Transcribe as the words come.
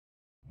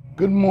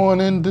Good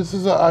morning. This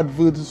is an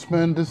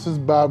advertisement. This is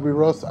Barber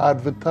Ross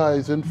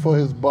advertising for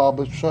his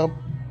barber shop.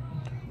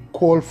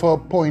 Call for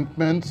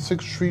appointment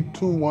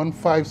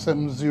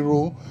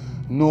 6321570.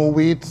 No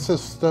wait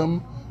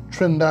system.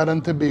 Trinidad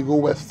and Tobago,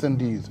 West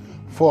Indies.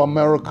 For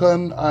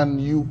American and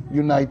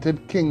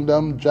United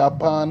Kingdom,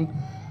 Japan,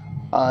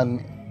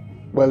 and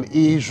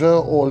Asia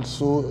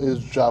also is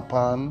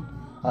Japan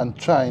and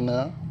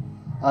China,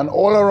 and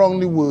all around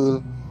the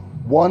world.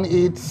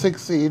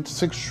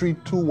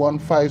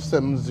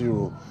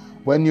 1-868-632-1570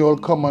 when you all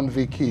come on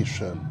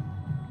vacation.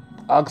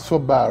 Ask for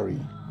Barry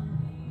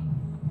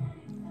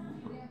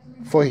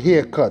for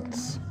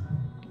haircuts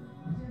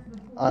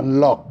and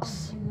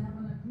locks,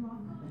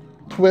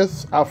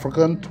 twists,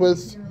 African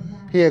twists,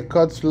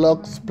 haircuts,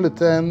 locks,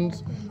 split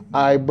ends,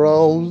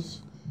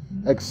 eyebrows,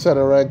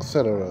 etc.,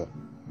 etc.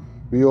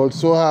 We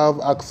also have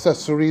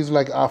accessories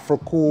like afro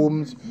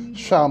combs,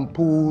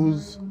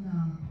 shampoos,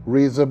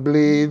 razor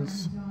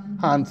blades,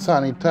 hand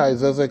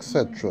sanitizers,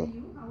 etc.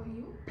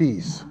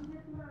 Peace.